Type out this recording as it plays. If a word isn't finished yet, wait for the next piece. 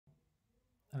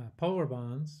polar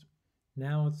bonds.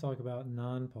 Now let's talk about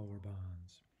nonpolar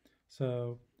bonds.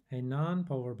 So a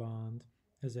nonpolar bond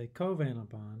is a covalent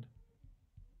bond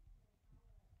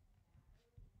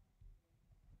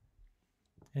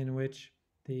in which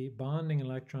the bonding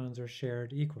electrons are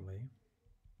shared equally.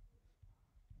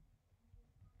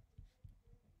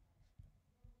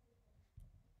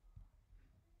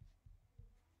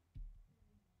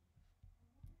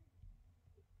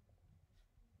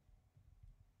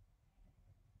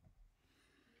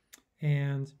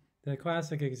 And the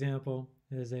classic example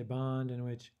is a bond in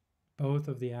which both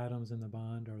of the atoms in the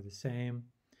bond are the same.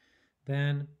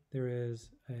 Then there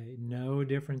is no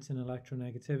difference in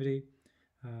electronegativity.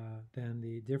 Then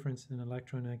the difference in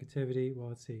electronegativity, well,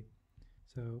 let's see.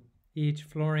 So each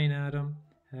fluorine atom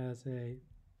has a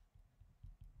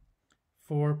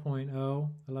 4.0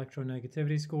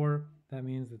 electronegativity score. That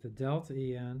means that the delta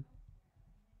En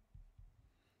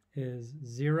is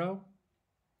 0.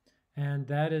 And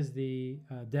that is the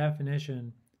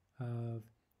definition of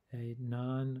a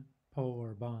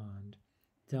non-polar bond.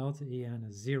 Delta En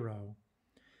is 0.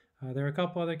 There are a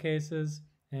couple other cases,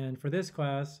 and for this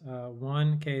class,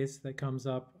 one case that comes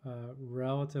up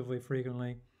relatively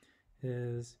frequently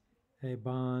is a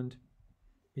bond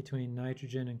between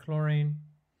nitrogen and chlorine.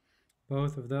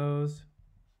 Both of those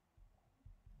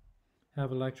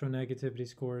have electronegativity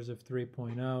scores of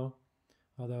 3.0,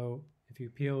 although if you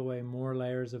peel away more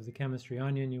layers of the chemistry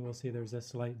onion, you will see there's a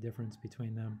slight difference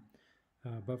between them.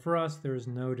 But for us, there's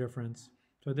no difference.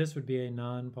 So this would be a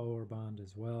non-polar bond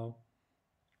as well.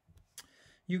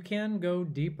 You can go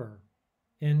deeper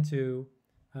into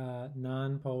polar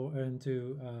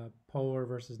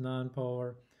versus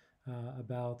non-polar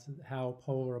about how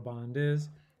polar a bond is.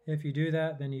 If you do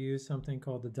that, then you use something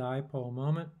called the dipole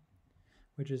moment,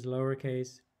 which is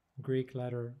lowercase Greek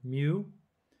letter mu,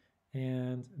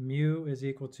 and mu is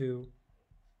equal to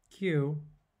Q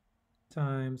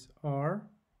times R,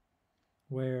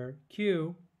 where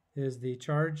Q is the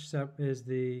charge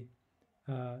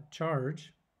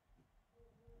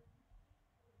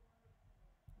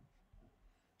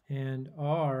and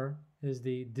R is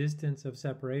the distance of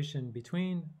separation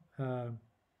between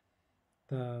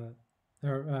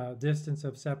distance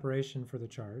of separation for the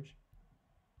charge.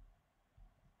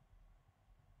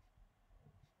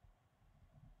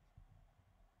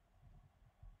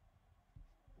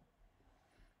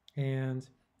 And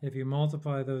if you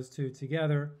multiply those two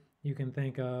together, you can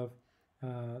think of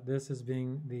this as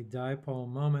being the dipole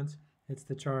moment. It's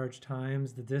the charge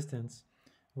times the distance,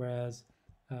 whereas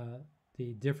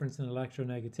the difference in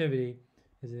electronegativity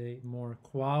is a more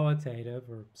qualitative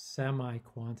or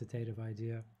semi-quantitative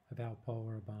idea of how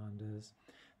polar a bond is.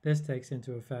 This takes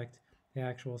into effect the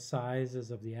actual sizes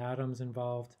of the atoms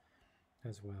involved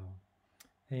as well.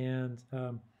 And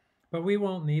but we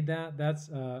won't need that. That's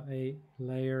a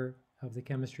layer of the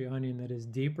chemistry onion that is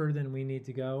deeper than we need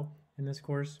to go in this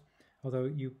course, although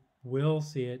you will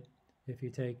see it if you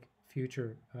take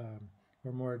future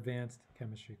or more advanced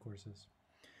chemistry courses.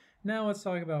 Now let's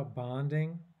talk about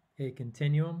bonding a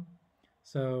continuum.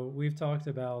 So we've talked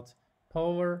about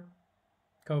polar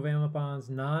covalent bonds,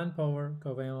 non-polar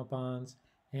covalent bonds,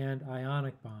 and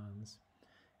ionic bonds.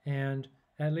 And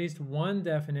at least one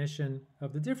definition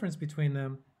of the difference between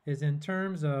them is in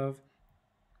terms of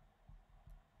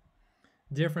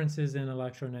differences in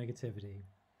electronegativity.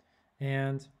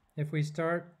 And if we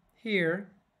start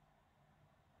here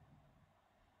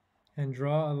and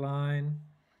draw a line,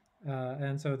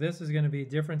 and so this is going to be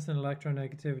difference in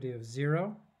electronegativity of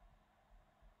 0.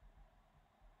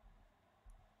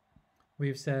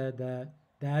 We've said that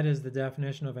that is the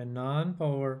definition of a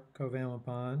non-polar covalent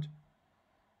bond.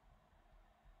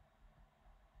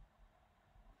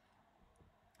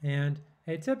 And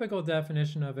a typical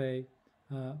definition of the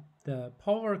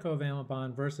polar covalent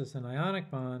bond versus an ionic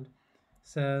bond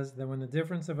says that when the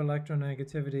difference of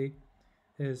electronegativity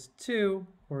is 2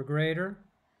 or greater,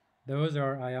 those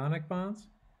are ionic bonds.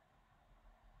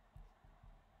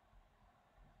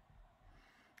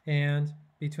 And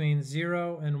between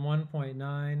 0 and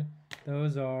 1.9,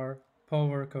 those are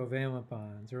polar covalent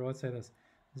bonds. Or let's say this,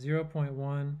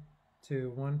 0.1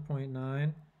 to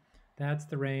 1.9, that's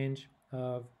the range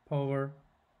of polar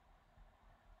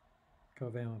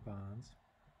covalent bonds.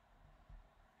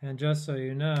 And just so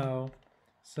you know,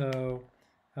 so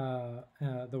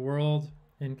the world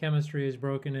in chemistry is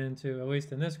broken into, at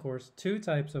least in this course, 2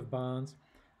 types of bonds: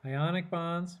 ionic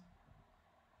bonds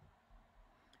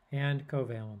and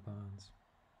covalent bonds.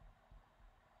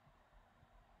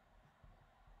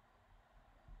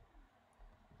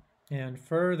 And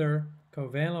further,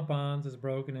 covalent bonds is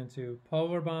broken into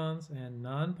polar bonds and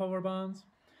non-polar bonds.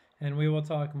 And we will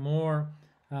talk more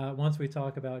once we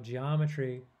talk about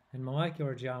geometry and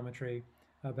molecular geometry,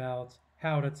 about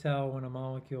how to tell when a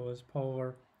molecule is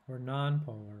polar or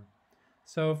nonpolar.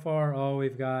 So far, all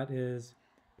we've got is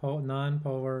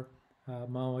nonpolar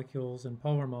molecules and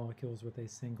polar molecules with a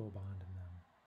single bond.